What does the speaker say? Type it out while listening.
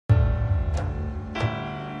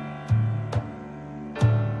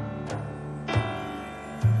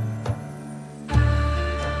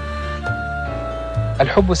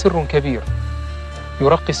الحب سر كبير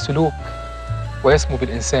يرقي السلوك ويسمو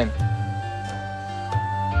بالإنسان.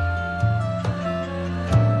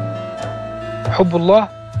 حب الله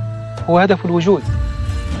هو هدف الوجود،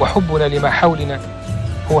 وحبنا لما حولنا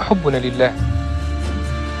هو حبنا لله.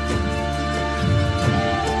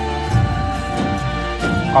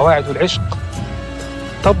 قواعد العشق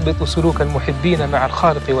تضبط سلوك المحبين مع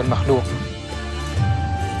الخالق والمخلوق.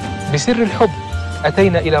 بسر الحب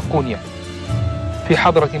أتينا إلى قونيا في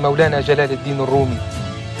حضرة مولانا جلال الدين الرومي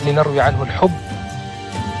لنروي عنه الحب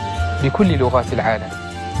بكل لغات العالم.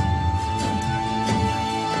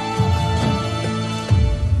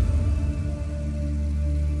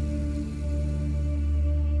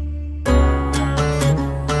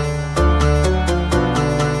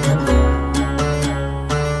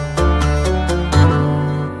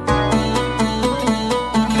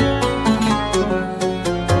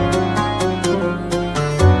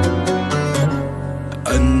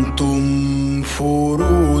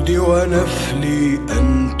 ونفلي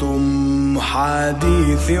أنتم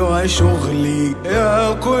حديثي وشغلي، يا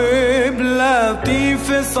قبلتي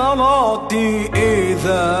في صلاتي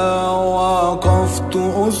إذا وقفت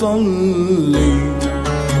أصلي.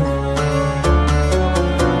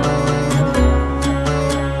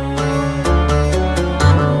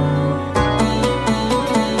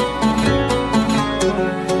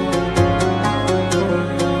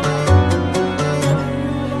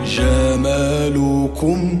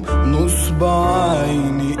 جمالكم نصب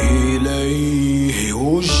عيني إليه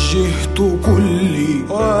وجهت كلي،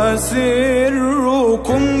 وسركم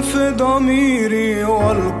في ضميري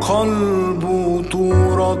والقلب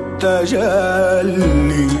طور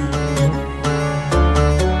التجلي.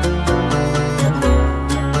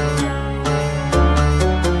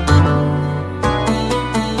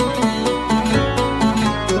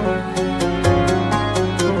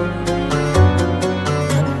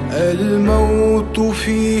 الموت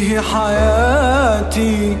فيه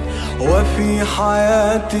حياتي وفي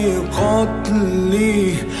حياتي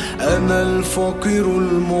قتلي، أنا الفقير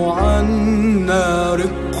المعنى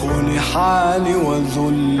رق لحالي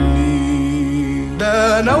وذلي.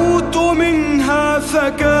 دنوت منها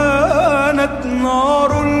فكانت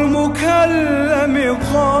نار المكلم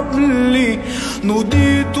قبلي،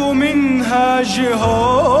 نوديت منها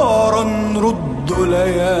جهارا رد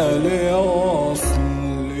ليالي وصلي.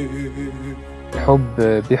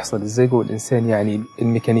 الحب بيحصل ازاي جوه الانسان؟ يعني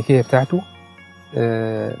الميكانيكيه بتاعته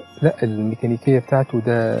لا، الميكانيكيه بتاعته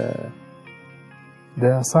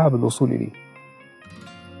ده صعب الوصول اليه.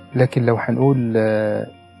 لكن لو هنقول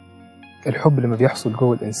الحب لما بيحصل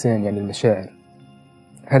جوه الانسان، يعني المشاعر،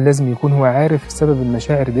 هل لازم يكون هو عارف سبب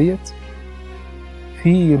المشاعر ديت؟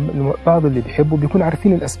 في بعض اللي بيحبوا بيكون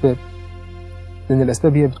عارفين الاسباب، لان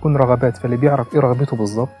الاسباب هي بتكون رغبات، فاللي بيعرف ايه رغبته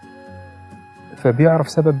بالظبط فبيعرف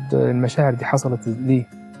سبب المشاعر دي حصلت ليه،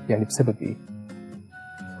 يعني بسبب ايه.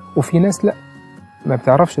 وفي ناس لا، ما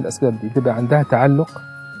بتعرفش الاسباب دي، بتبقى عندها تعلق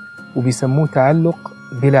وبيسموه تعلق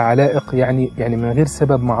بلا علائق، يعني من غير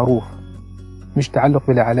سبب معروف. مش تعلق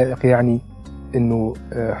بلا علائق يعني انه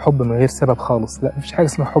حب من غير سبب خالص، لا، مفيش حاجه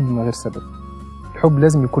اسمها حب من غير سبب. الحب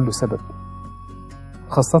لازم يكون له سبب،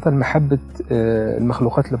 خاصه محبه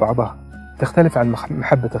المخلوقات لبعضها تختلف عن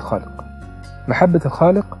محبه الخالق. محبه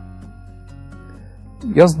الخالق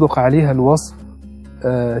يصدق عليها الوصف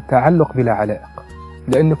تعلق بلا علائق،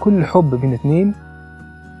 لأن كل حب بين اتنين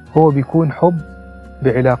هو بيكون حب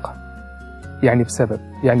بعلاقة، يعني بسبب،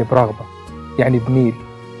 يعني برغبة، يعني بميل،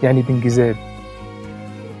 يعني بانجذاب.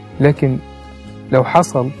 لكن لو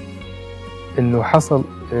حصل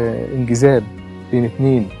انجذاب بين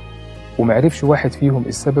اتنين ومعرفش واحد فيهم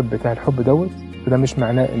السبب بتاع الحب دوت، فده مش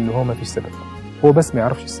معناه ان هو ما فيش سبب، هو بس ما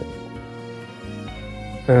يعرفش السبب.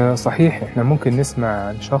 صحيح احنا ممكن نسمع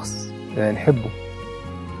عن شخص نحبه،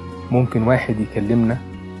 ممكن واحد يكلمنا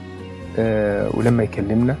ولما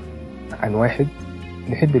يكلمنا عن واحد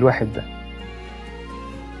نحب الواحد ده،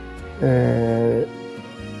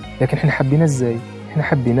 لكن احنا حبيناه ازاي؟ احنا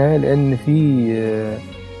حبيناه لان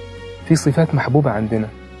في صفات محبوبة عندنا.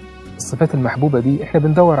 الصفات المحبوبة دي احنا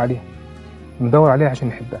بندور عليها عشان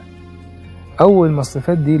نحبها. اول ما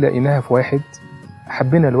الصفات دي لقيناها في واحد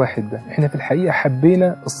حبينا الواحد ده. احنا في الحقيقة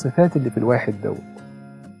حبينا الصفات اللي في الواحد دوت.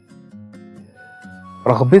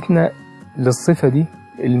 رغبتنا للصفة دي،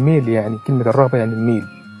 الميل، يعني كلمة الرغبة يعني الميل،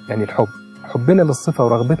 يعني الحب. حبنا للصفة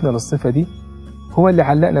ورغبتنا للصفة دي هو اللي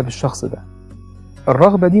علقنا بالشخص ده.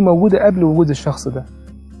 الرغبة دي موجودة قبل وجود الشخص ده،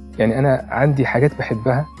 يعني أنا عندي حاجات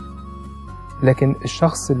بحبها لكن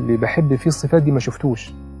الشخص اللي بحب فيه الصفات دي ما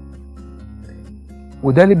شفتوش.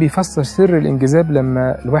 وده اللي بيفسر سر الانجذاب،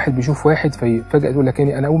 لما الواحد بيشوف واحد فجأة يقول لك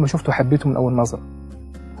أنا أول ما شفته حبيته من أول نظرة.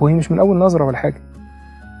 هو مش من أول نظرة ولا حاجة،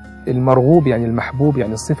 المرغوب يعني المحبوب،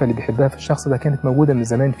 يعني الصفة اللي بيحبها في الشخص ده كانت موجودة من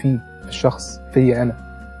زمان في الشخص، فيا أنا.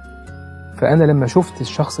 فأنا لما شفت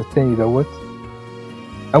الشخص التاني دوت،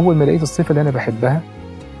 أول ما لقيت الصفة اللي أنا بحبها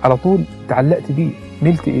على طول تعلقت بيه،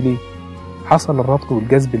 ملت إليه، حصل الربط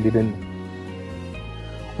والجذب اللي بيننا.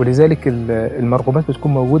 ولذلك المرغوبات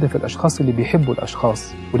بتكون موجودة في الأشخاص اللي بيحبوا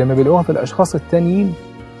الأشخاص، ولما بيلاقوها في الأشخاص التانيين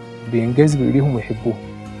بينجذبوا إليهم ويحبوهم.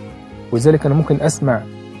 ولذلك أنا ممكن أسمع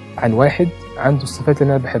عن واحد عنده الصفات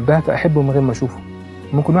اللي أنا بحبها فأحبه من غير ما أشوفه.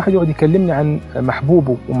 ممكن واحد يقعد يكلمني عن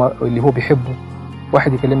محبوبه اللي هو بيحبه،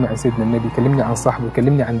 واحد يكلمني عن سيدنا النبي، يكلمني عن صاحبه،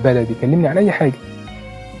 يكلمني عن بلد، يكلمني عن أي حاجة،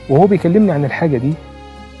 وهو بيكلمني عن الحاجة دي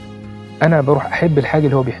أنا بروح أحب الحاجة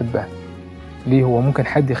اللي هو بيحبها. ليه؟ هو ممكن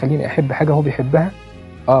حد يخليني أحب حاجة هو بيحبها،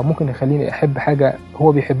 ممكن يخليني أحب حاجة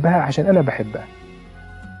هو بيحبها عشان أنا بحبها.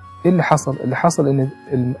 إيه اللي حصل؟ اللي حصل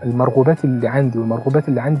إن المرغوبات اللي عندي والمرغوبات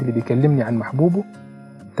اللي عندي اللي بيكلمني عن محبوبه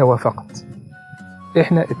توافقت.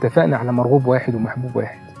 إحنا اتفقنا على مرغوب واحد ومحبوب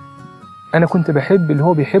واحد. أنا كنت بحب اللي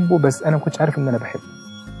هو بيحبه، بس أنا ما كنتش عارف إن أنا بحبه.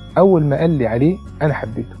 أول ما قال لي عليه أنا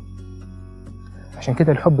حبيته. عشان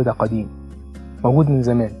كده الحب ده قديم، موجود من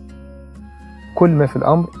زمان. كل ما في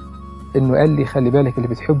الأمر إنه قال لي خلي بالك اللي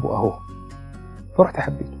بتحبه أهو، فرحت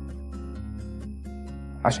حبيته.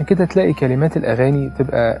 عشان كده تلاقي كلمات الأغاني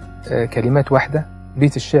تبقى كلمات واحدة،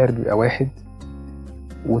 بيت الشعر بيبقى واحد،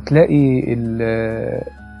 وتلاقي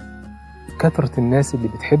كثرة الناس اللي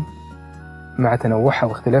بتحب مع تنوعها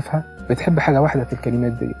واختلافها بتحب حاجة واحدة في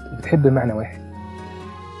الكلمات دي، وبتحب معنى واحد.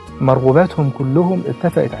 مرغوباتهم كلهم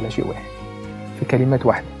اتفقت على شيء واحد في كلمات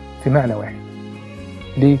واحدة في معنى واحد.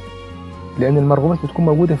 ليه؟ لأن المرغوبات بتكون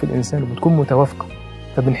موجودة في الإنسان وبتكون متوافقة،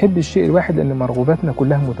 فبنحب الشيء الواحد لأن مرغوباتنا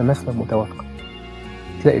كلها متماثلة متوافقة.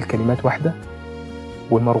 تلاقي الكلمات واحدة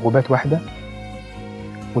والمرغوبات واحدة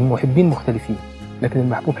والمحبين مختلفين، لكن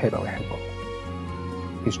المحبوب هيبقى واحد برضه.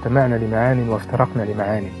 اجتمعنا لمعان وافترقنا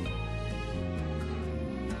لمعان.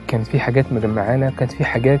 كانت في حاجات مجمعانا، كانت في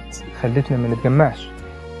حاجات خلتنا ما نتجمعش،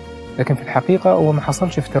 لكن في الحقيقة هو ما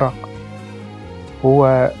حصلش افتراق.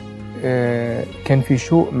 هو كان في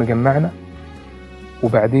شوق مجمعنا،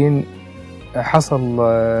 وبعدين حصل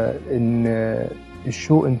إن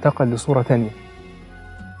الشوق انتقل لصورة تانية.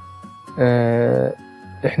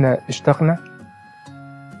 إحنا اشتقنا،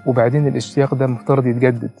 وبعدين الاشتياق ده مفترض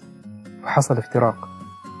يتجدد، وحصل افتراق.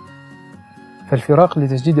 فالفراق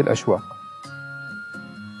لتجديد الأشواق.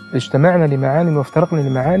 اجتمعنا لمعان وافترقنا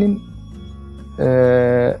لمعان.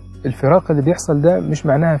 الفراق اللي بيحصل ده مش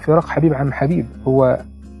معناها فراق حبيب عن حبيب، هو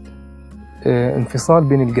انفصال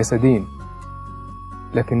بين الجسدين،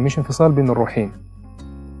 لكن مش انفصال بين الروحين.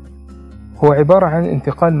 هو عبارة عن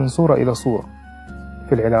انتقال من صورة إلى صورة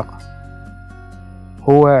في العلاقة.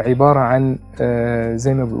 هو عبارة عن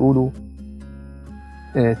زي ما بيقولوا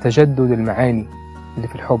تجدد المعاني اللي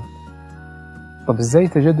في الحب. طب ازاي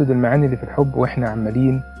تجدد المعاني اللي في الحب واحنا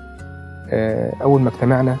عمالين أول ما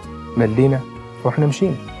اجتمعنا ملينا فاحنا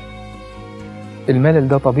مشينا؟ الملل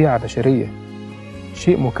ده طبيعة بشرية،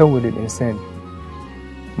 شيء مكون للإنسان،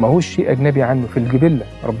 ما هوش شيء أجنبي عنه، في الجبلة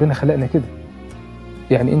ربنا خلقنا كده.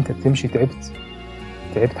 يعني أنت بتمشي تعبت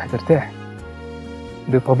هترتاح،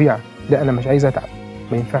 دي طبيعة. لا أنا مش عايز أتعب،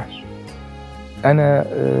 ما ينفعش. أنا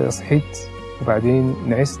صحيت وبعدين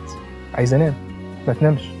نعست عايز أنام، ما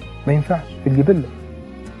تنامش، ما ينفعش، في الجبلة.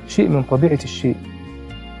 شيء من طبيعة الشيء،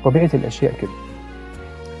 طبيعة الأشياء كده.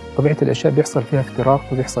 طبيعة الأشياء بيحصل فيها افتراق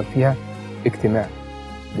وبيحصل فيها اجتماع.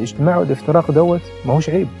 الاجتماع والافتراق دوت ماهوش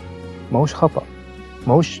عيب، ماهوش خطأ،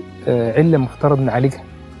 ماهوش علة مفترض نعالجها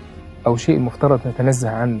أو شيء مفترض نتنزه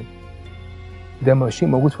عنه. ده شيء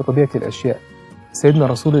موجود في طبيعة الأشياء. سيدنا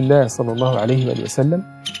رسول الله صلى الله عليه وآله وسلم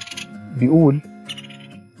بيقول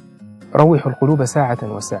روحوا القلوب ساعة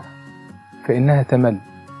وساعة فإنها تمل.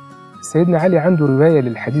 سيدنا علي عنده رواية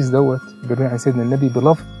للحديث دوت بيروي عن سيدنا النبي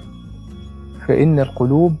بلفظ فإن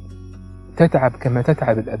القلوب تتعب كما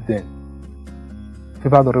تتعب الأبدان. في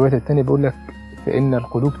بعض الروايات التانية بيقول لك فإن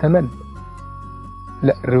القلوب تمل.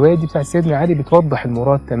 لا، الرواية دي بتاعت سيدنا علي بتوضح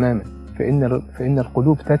المراد تماما. فإن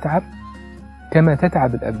القلوب تتعب كما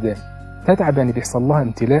تتعب الأبدان. تتعب يعني بيحصل لها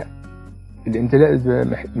امتلاء، الامتلاء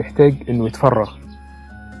محتاج إنه يتفرغ.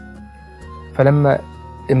 فلما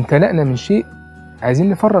امتلأنا من شيء عايزين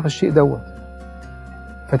نفرغ الشيء دوت،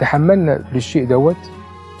 فتحملنا بالشيء دوت،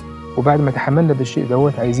 وبعد ما تحملنا بالشيء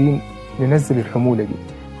دوت عايزين ننزل الحمولة دي.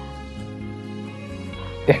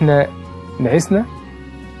 احنا نعسنا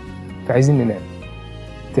فعايزين ننام،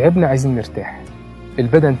 تعبنا عايزين نرتاح.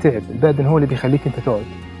 البدن تعب، البدن هو اللي بيخليك انت تقعد،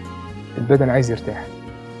 البدن عايز يرتاح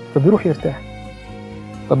فبيروح يرتاح.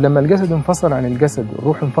 طب لما الجسد انفصل عن الجسد،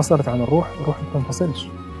 الروح انفصلت عن الروح ما تنفصلش،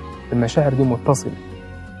 المشاعر دي متصلة.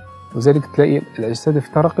 وذلك تلاقي الأجساد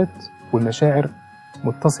افترقت والمشاعر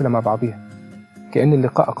متصلة مع بعضها، كأن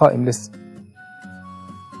اللقاء قائم لسه.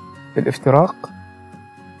 الافتراق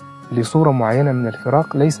لصورة معينة من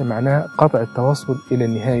الفراق ليس معناها قطع التواصل إلى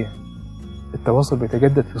النهاية. التواصل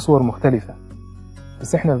بيتجدد في صور مختلفة،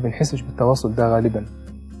 بس احنا ما بنحسش بالتواصل ده غالبا،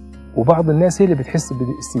 وبعض الناس هي اللي بتحس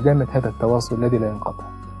باستدامة هذا التواصل الذي لا ينقطع.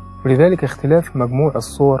 ولذلك اختلاف مجموع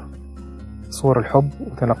الصور، صور الحب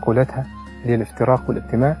وتنقلاتها اللي هي الافتراق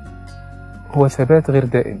والاجتماع، هو ثبات غير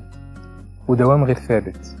دائم ودوام غير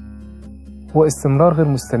ثابت، هو استمرار غير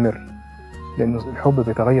مستمر، لأن الحب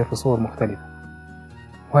بيتغير في صور مختلفة،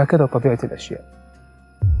 وهكذا طبيعة الأشياء.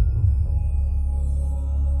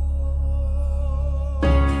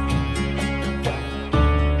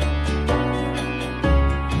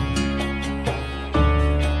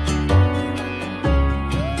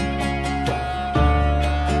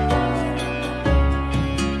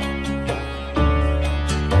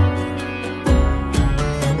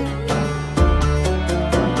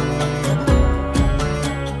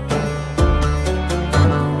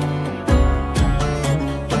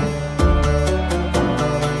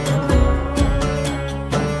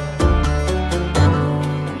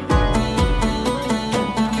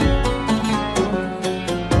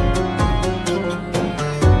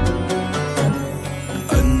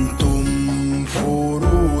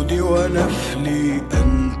 ونفلي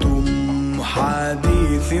أنتم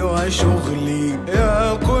حديثي وشغلي،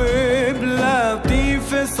 يا قبلتي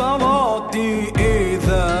في صلاتي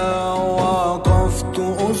إذا وقفت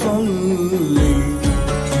أصلي.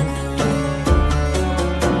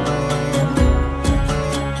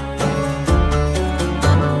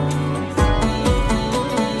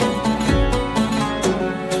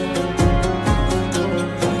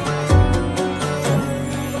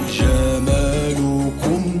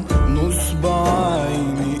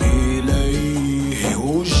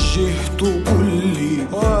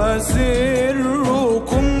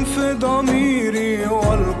 وسركم في ضميري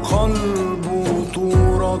والقلب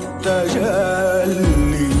طور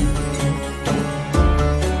التجلي.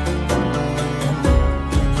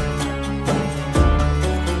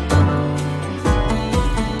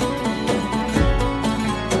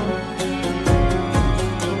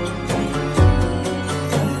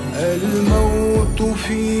 الموت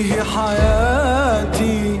فيه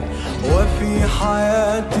حياتي وفي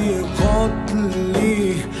حياتي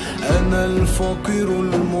قتلي، أنا الفقير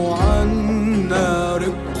المعنى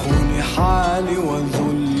رق لحالي.